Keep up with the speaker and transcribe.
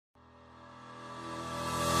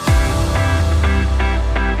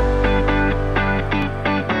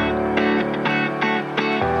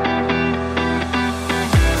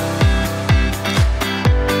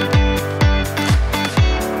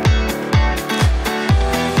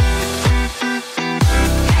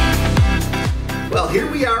here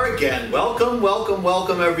we are again. Welcome, welcome,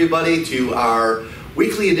 welcome everybody to our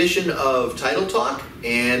weekly edition of Title Talk.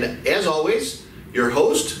 And as always, your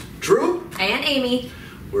host, Drew. And Amy.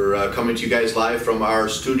 We're coming to you guys live from our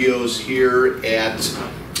studios here at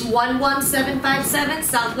 11757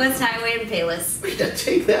 Southwest Highway in Palos. We gotta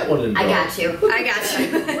take that one in. I got you. I got you.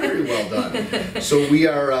 Very well done. So we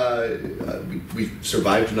are, we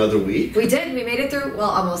survived another week. We did. We made it through, well,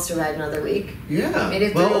 almost survived another week. Yeah. Made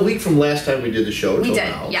it well, through. a week from last time we did the show. We till did,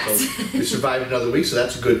 now. yes. So we survived another week, so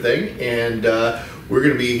that's a good thing. And we're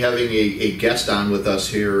going to be having a guest on with us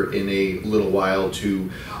here in a little while to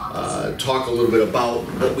talk a little bit about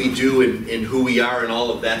what we do and who we are and all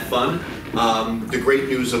of that fun. The great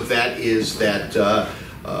news of that is that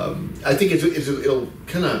I think it'll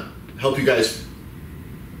kind of help you guys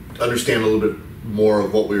understand a little bit more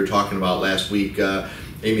of what we were talking about last week.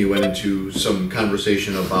 Amy went into some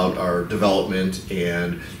conversation about our development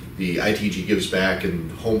and the ITG Gives Back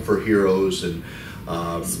and Home for Heroes and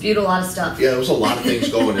spewed a lot of stuff. Yeah, there was a lot of things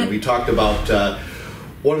going, and we talked about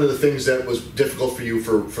one of the things that was difficult for you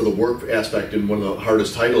for the work aspect and one of the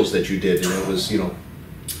hardest titles that you did, and it was,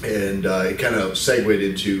 and it kind of segued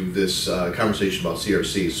into this conversation about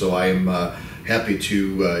CRC. So I am happy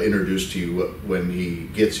to introduce to you when he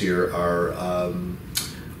gets here our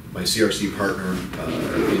my CRC partner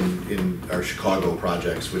in our Chicago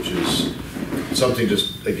projects, which is something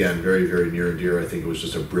just, again, very, very near and dear. I think it was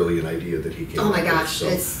just a brilliant idea that he came up with. Oh my gosh, so,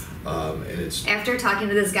 and it's after talking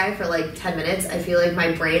to this guy for like 10 minutes, I feel like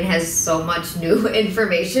my brain has so much new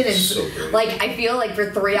information, and so like I feel like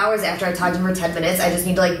for 3 hours after I talked to him for 10 minutes, I just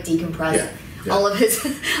need to like decompress all of his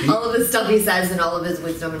stuff he says and all of his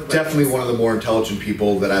wisdom and definitely one of the more intelligent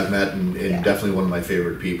people that I've met, and definitely one of my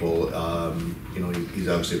favorite people. He's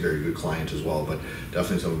obviously a very good client as well, but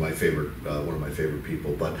definitely one of my favorite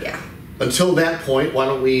people. But until that point, why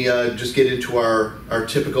don't we just get into our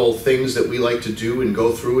typical things that we like to do and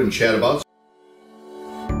go through and chat about.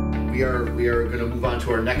 We are going to move on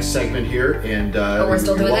to our next segment here, and we're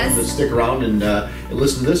still doing welcome this? to stick around and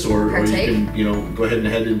listen to this, or you can go ahead and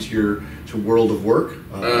head into your world of work.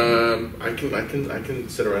 I can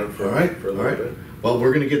sit around for a little bit. Well,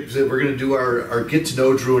 we're gonna do our get to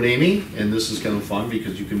know Dru and Amy, and this is kind of fun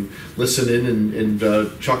because you can listen in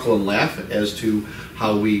and chuckle and laugh as to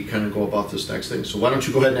how we kind of go about this next thing. So why don't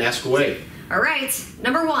you go ahead and ask away? All right,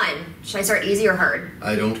 number one. Should I start easy or hard?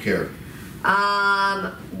 I don't care.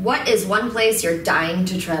 What is one place you're dying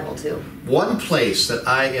to travel to? One place that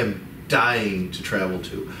I am dying to travel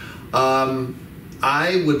to.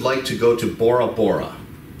 I would like to go to Bora Bora.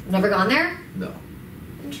 Never gone there? No.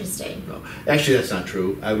 Interesting. No, actually, that's not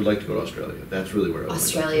true. I would like to go to Australia. That's really where I would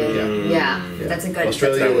Australia. Yeah. That's a good.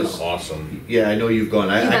 Australia was awesome. Yeah, I know you've gone.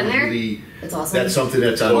 You've been there? Really, it's awesome. That's something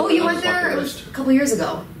that's on. Oh, you on went the there? bucket It was list. a couple years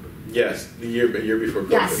ago. Yes, the year before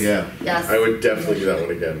COVID. Yes. Yeah. Yes. I would definitely do that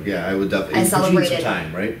one again. Yeah, I would definitely. I celebrated. You need some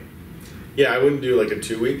time, right? Yeah, I wouldn't do like a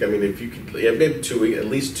 2 week. I mean, if you could, maybe 2 weeks, at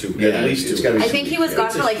least two. Yeah, at least it's 2 gotta be weeks. I think he was gone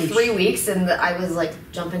for like 3 weeks, and I was like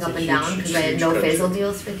jumping up and down because I had no country. phasal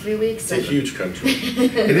deals for 3 weeks. It's a huge country.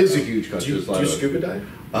 It is a huge country. Do you scuba dive?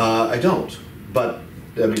 I don't, but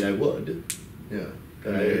I mean, I would. Yeah.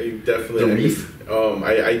 I definitely. The reef?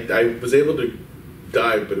 I was able to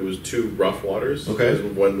dive, but it was too rough waters. Okay.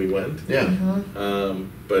 When we went. Yeah. Mm-hmm.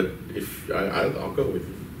 But if I'll go with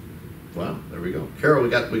you. Wow. There we go. Carol, we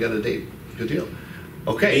got a date. Good deal.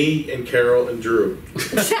 Okay. Me and Carol and Drew.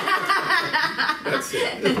 That's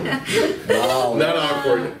it. Wow. Not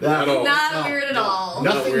awkward. Not at all. Not weird at all.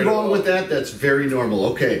 Nothing weird at wrong all. with that. That's very normal.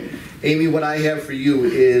 Okay, Amy, what I have for you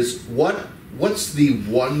is what's the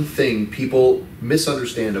one thing people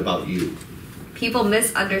misunderstand about you? People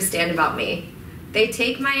misunderstand about me. They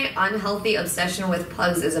take my unhealthy obsession with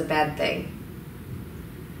pugs as a bad thing.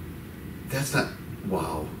 That's not.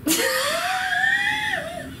 Wow.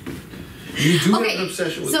 You do have an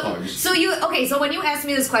obsession with pugs. So when you asked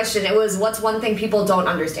me this question, it was, what's one thing people don't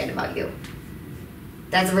understand about you?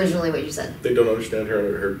 That's originally what you said. They don't understand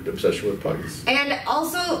her obsession with pugs. And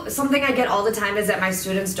also, something I get all the time is that my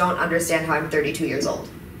students don't understand how I'm 32 years old.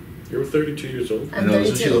 You're 32 years old. I'm I know, 32.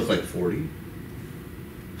 doesn't she look like 40?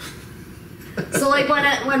 So like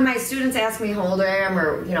when my students ask me how old I am,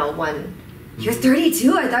 or when you're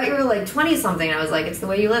 32, I thought you were like 20 something. I was like, it's the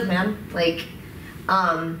way you live, man. Like,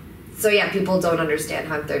 so yeah, people don't understand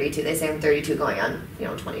how I'm 32. They say I'm 32 going on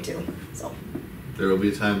 22. So There will be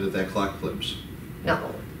a time that clock flips.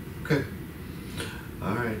 no. Okay.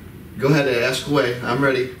 All right. Go ahead and ask away. I'm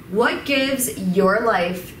ready. What gives your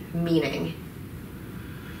life meaning?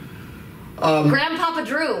 Grandpapa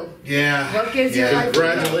Drew. Yeah. What gives your life meaning?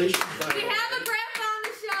 Congratulations. We have a grandpa on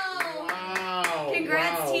the show. Wow.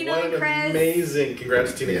 Congrats, wow. Tina What and an Chris. amazing.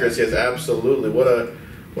 Congrats, Tina Yeah. Chris. Yes, absolutely. And what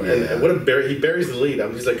a he buries the lead.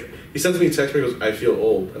 He's like, he sends me a text and he goes, I feel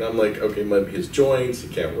old. And I'm like, okay, might be his joints, he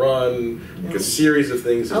can't run, like a series of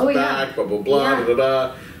things, his back, blah, blah, blah, da, da,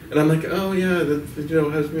 da. And I'm like, oh yeah,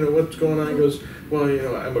 what's going on? He goes, well,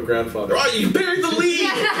 I'm a grandfather. Oh, you buried the lead!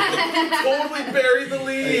 You totally buried the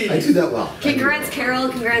lead! I do that well. Congrats, Carol.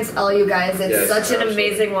 Congrats, all you guys. It's such an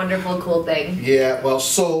amazing, wonderful, cool thing. Yeah, well,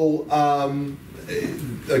 so,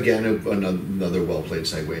 again, another well-played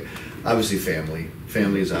segue. Obviously, family.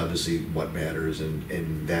 Family is obviously what matters,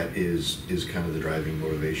 and that is kind of the driving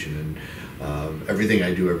motivation. And everything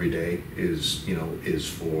I do every day is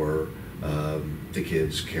for the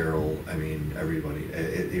kids, Carol. I mean, everybody.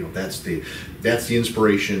 That's the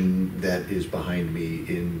inspiration that is behind me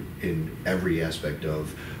in every aspect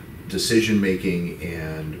of decision making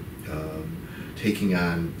and taking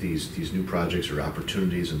on these new projects or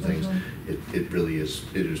opportunities and things. It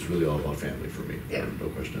is really all about family for me. Yeah. No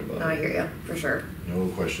question about it. No, I hear you, for sure. No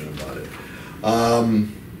question about it.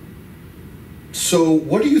 So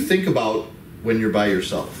what do you think about when you're by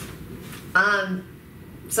yourself?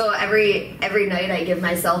 So every night I give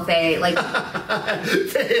myself a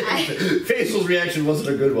Faisal's reaction wasn't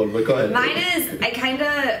a good one, but go ahead. Mine is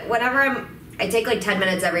I take like 10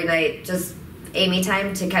 minutes every night, just Aimee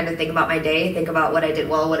time to kind of think about my day, think about what I did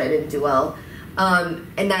well, what I didn't do well,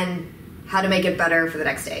 and then how to make it better for the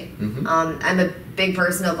next day. I'm a big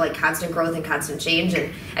person of like constant growth and constant change, and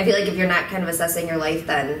I feel like if you're not kind of assessing your life,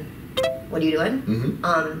 then what are you doing?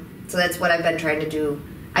 So that's what I've been trying to do.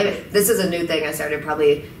 This is a new thing I started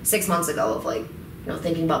probably 6 months ago of like,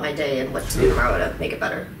 thinking about my day and what to do tomorrow to make it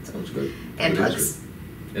better. So, That's good. And pugs.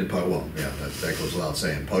 And well, yeah, that goes without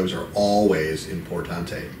saying. Pugs are always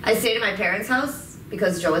importante. I stayed at my parents' house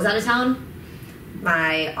because Joe was out of town.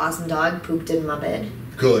 My awesome dog pooped in my bed.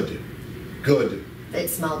 Good. It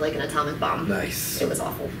smelled like an atomic bomb. Nice. It was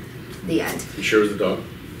awful. The end. You sure it was the dog?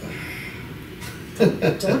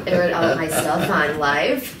 Don't air it out my stuff on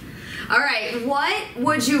live. All right, what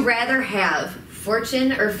would you rather have,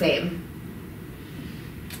 fortune or fame?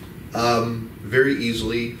 Very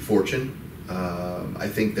easily, fortune. I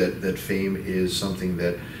think that fame is something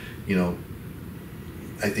that,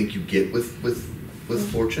 I think you get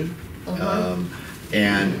with fortune.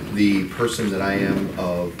 And the person that I am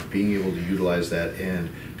of being able to utilize that and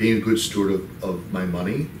being a good steward of my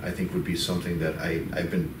money, I think would be something that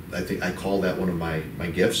I call that one of my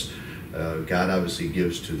gifts. God obviously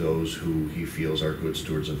gives to those who he feels are good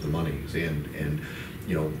stewards of the money, and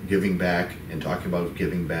giving back and talking about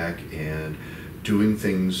giving back and doing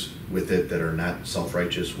things with it that are not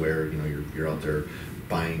self-righteous, where you're out there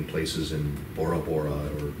buying places in Bora Bora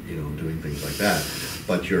or doing things like that,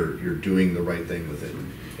 but you're doing the right thing with it.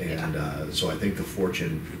 And so I think the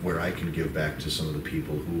fortune where I can give back to some of the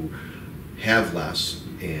people who have less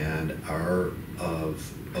and are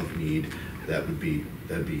of need, that'd be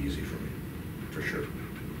easy for me, for sure.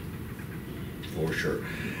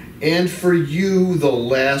 And for you, the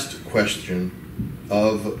last question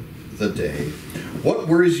of the day: what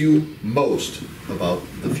worries you most about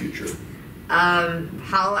the future?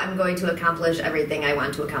 How I'm going to accomplish everything I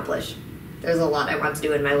want to accomplish. There's a lot I want to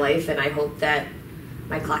do in my life, and I hope that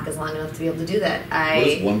my clock is long enough to be able to do that. What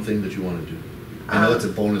is one thing that you want to do? I know that's a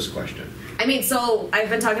bonus question. So I've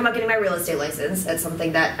been talking about getting my real estate license. That's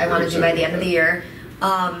something that I want to do by the end of the year.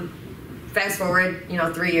 Fast forward,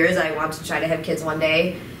 3 years, I want to try to have kids one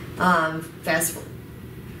day. Fast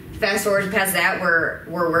forward past that,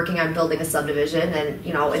 we're working on building a subdivision, and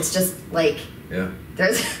it's just like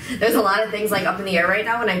there's a lot of things like up in the air right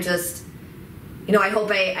now, and I just I hope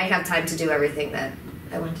I have time to do everything that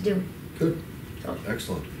I want to do. Good. So.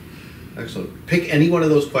 Excellent. Pick any one of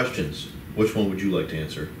those questions. Which one would you like to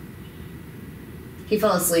answer? He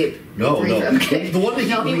fell asleep. No. Okay. The one that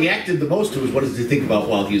he reacted the most to is, what does he think about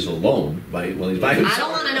while he's alone, while he's by himself? I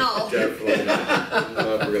don't want to know. Definitely not. I'm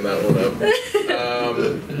not bringing that one up.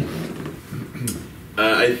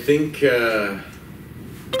 I think,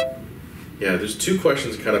 there's two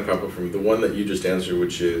questions kind of pop up for me. The one that you just answered,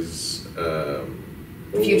 which is... the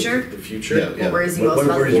future? The future? Yeah. What worries you most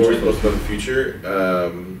about the future?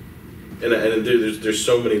 And there's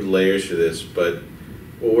so many layers to this, but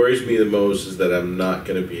what worries me the most is that I'm not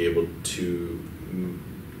going to be able to...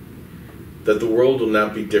 that the world will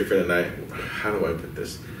not be different, and how do I put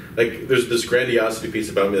this? Like, there's this grandiosity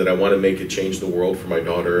piece about me that I want to make it change the world for my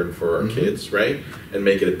daughter and for our kids, right? And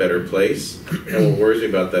make it a better place. And what worries me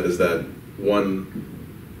about that is that, one,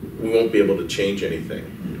 we won't be able to change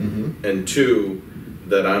anything. And two,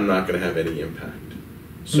 that I'm not going to have any impact.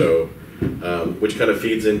 So which kind of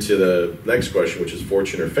feeds into the next question, which is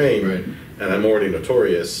fortune or fame. Right. And I'm already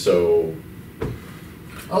notorious, so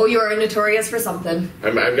Oh, you're notorious for something.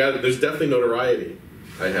 there's definitely notoriety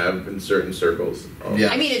I have in certain circles. Yeah.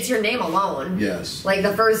 I mean, it's your name alone. Yes. Like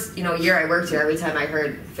the first, year I worked here, every time I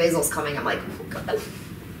heard Faisal's coming, I'm like, oh god.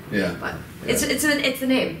 Yeah. But it's the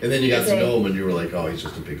name. And then you got It's to know him, and you were like, "Oh, he's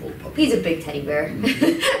just a big old puppy." He's a big teddy bear.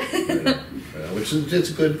 Which is it's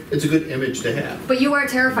a good image to have. But you are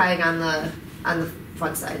terrifying on the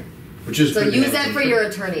front side. Which is So pretty use that awesome. for your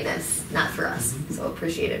attorneyness, not for us. So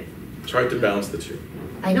appreciate it. It's hard to balance the two.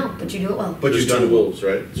 I know, but you do it well. But There's you've done two it well. wolves,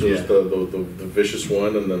 right? So Yeah. there's the vicious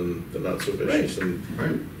one, and then the not so vicious. Right. And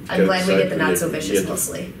Right. I'm glad we decide get the who not you- so you vicious get to-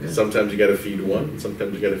 mostly. Yeah. Sometimes you got to feed one,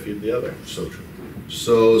 sometimes you got to feed the other. So true.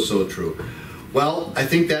 So true. Well, I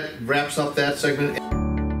think that wraps up that segment.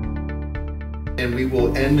 And we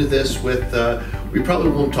will end this with, we probably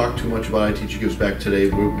won't talk too much about I Teach You Gives Back today.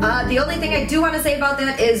 The only thing I do want to say about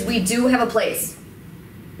that is we do have a place.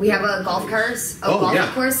 We have a golf course,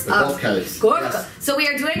 golf course. The golf course. Yes. So we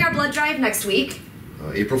are doing our blood drive next week.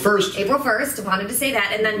 April 1st. April 1st, wanted to say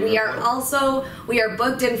that. And then we are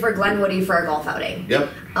booked in for Glenwoody for a golf outing. Yep.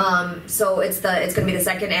 So it's going to be the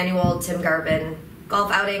second annual Tim Garvin golf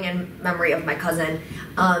outing in memory of my cousin.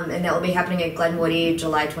 And that will be happening at Glenwoody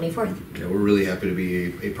July 24th. Yeah, we're really happy to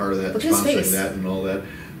be a part of that, Look at his sponsoring face. that and all that.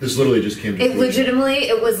 This literally just came to It fruition. legitimately,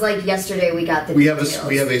 it was like yesterday we got the We have details.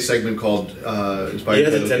 a segment called Inspired. He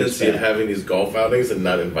has a Taylor tendency Gives of Back. having these golf outings and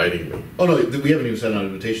not inviting me. Oh no, we haven't even sent out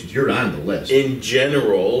invitations. You're on the list. In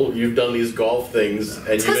general, you've done these golf things, and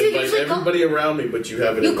It's you 'cause you invite usually everybody around me, but you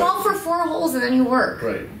haven't. You invited golf for 4 holes and then you work.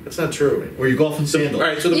 Right. That's not true. Or you golf in sandals. All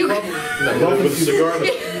right, so the You- problem with the cigar,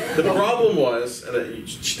 the problem was, and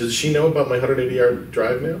does she know about my 180-yard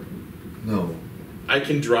drive now? No. I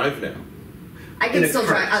can drive now. I In can a still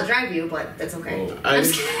drive. cart. I'll drive you, but that's okay. Oh. I'm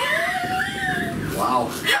just kidding.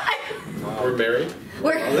 Wow. We're married.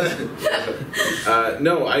 We're,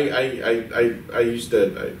 No, I used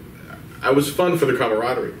to. I was fun for the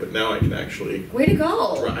camaraderie, but now I can actually. way to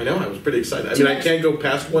go. I know. I was pretty excited. I Do mean, you I can't go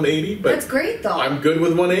past 180, but That's great though. I'm good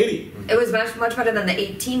with 180. It was much better than the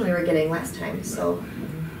 18 we were getting last time. So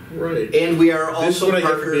Right. And we are This is also what I get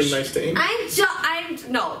for partners. being nice to Amy.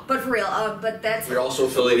 no, but for real. But that's We're also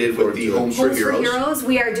affiliated with the Homes for Homes for Heroes. Heroes.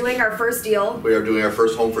 We are doing our first deal. We are doing our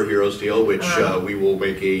first Home for Heroes deal, which Uh-huh. we will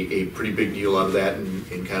make a pretty big deal out of that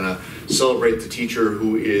and kind of celebrate the teacher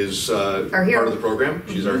who is Our hero. part of the program.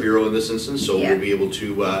 She's our hero in this instance, so Yeah. we'll be able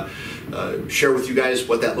to share with you guys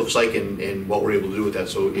what that looks like and what we're able to do with that.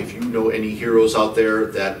 So if you know any heroes out there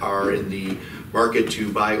that are in the market to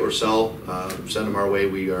buy or sell, send them our way.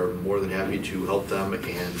 We are more than happy to help them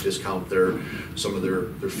and discount some of their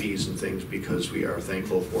fees and things because we are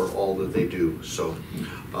thankful for all that they do. So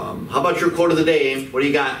how about your quote of the day, Aim? What do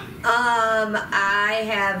you got? I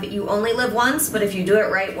have you only live once, but if you do it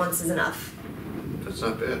right, once is enough. That's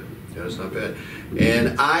not bad. That's not bad.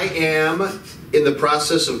 And I am in the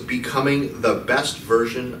process of becoming the best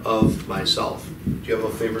version of myself. Do you have a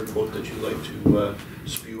favorite quote that you like to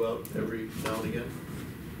spew out every now and again?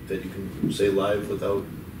 That you can say live without...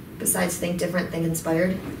 Besides think different, think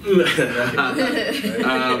inspired.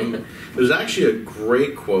 There's actually a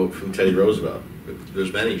great quote from Teddy Roosevelt.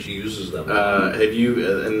 There's many. She uses them. Have you?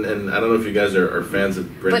 And I don't know if you guys are fans of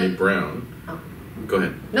Brené But- Brown. Oh. Go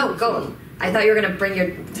ahead. No, go. I thought you were gonna bring your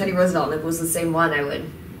Teddy Roosevelt, and if it was the same one, I would.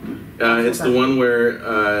 It's the one where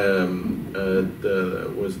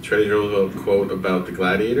was Teddy Roosevelt quote about the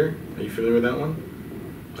gladiator. Are you familiar with that one?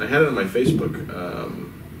 I had it on my Facebook.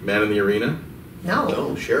 Man in the Arena. No.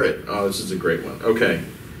 No, share it. Oh, this is a great one. Okay,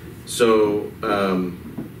 so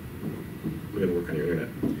we're gonna work on your internet.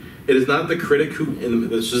 It is not the critic who.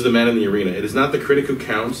 This is the man in the arena. It is not the critic who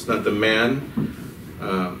counts, not the man.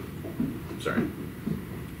 Sorry.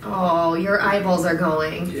 Oh, your eyeballs are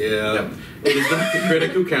going. Yeah. Yep. It is not the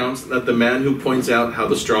critic who counts, not the man who points out how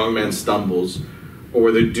the strong man stumbles, or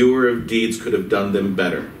where the doer of deeds could have done them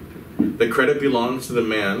better. The credit belongs to the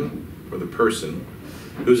man, or the person,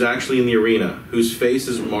 who's actually in the arena, whose face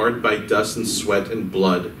is marred by dust and sweat and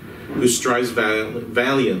blood, who strives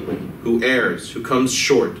valiantly, who errs, who comes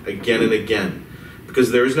short again and again,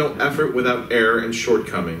 because there is no effort without error and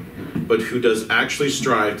shortcoming, but who does actually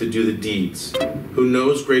strive to do the deeds, who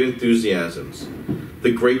knows great enthusiasms,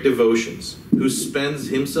 the great devotions, who spends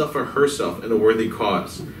himself or herself in a worthy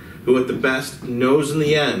cause, who at the best knows in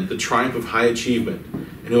the end the triumph of high achievement,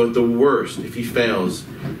 and who at the worst, if he fails,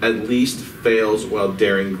 at least fails while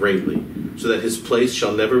daring greatly, so that his place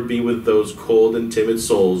shall never be with those cold and timid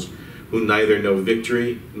souls who neither know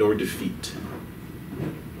victory nor defeat.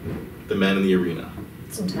 The man in the arena.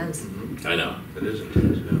 It's intense. Mm-hmm. I know. It is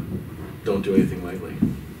intense, yeah. don't do anything lightly.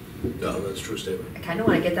 No, that's a true statement. I kind of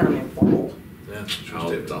want to get that on my wall. Yeah, that's a true I'll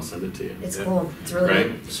statement. send it to you. It's Yeah. cool. It's really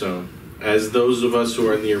Right? So, as those of us who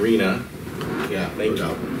are in the arena, Yeah, thank no you.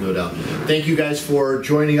 doubt, no doubt. Thank you guys for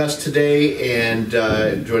joining us today and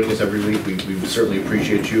joining us every week. We certainly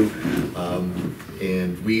appreciate you.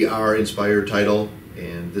 And we are Inspired Title,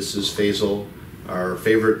 and this is Faisal, our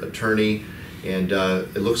favorite attorney. And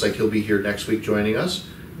it looks like he'll be here next week joining us.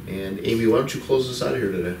 And Amy, why don't you close us out of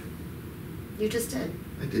here today? You just did.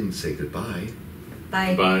 I didn't say goodbye.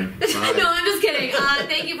 Bye. Bye. No, I'm just kidding.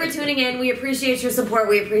 Thank you for tuning in. We appreciate your support.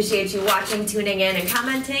 We appreciate you watching, tuning in, and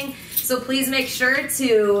commenting. So please make sure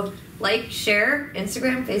to like, share,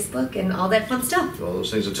 Instagram, Facebook, and all that fun stuff. All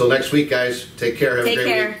those things. Until next week, guys. Take care. Have Take a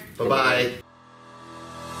great care. week. Bye-bye.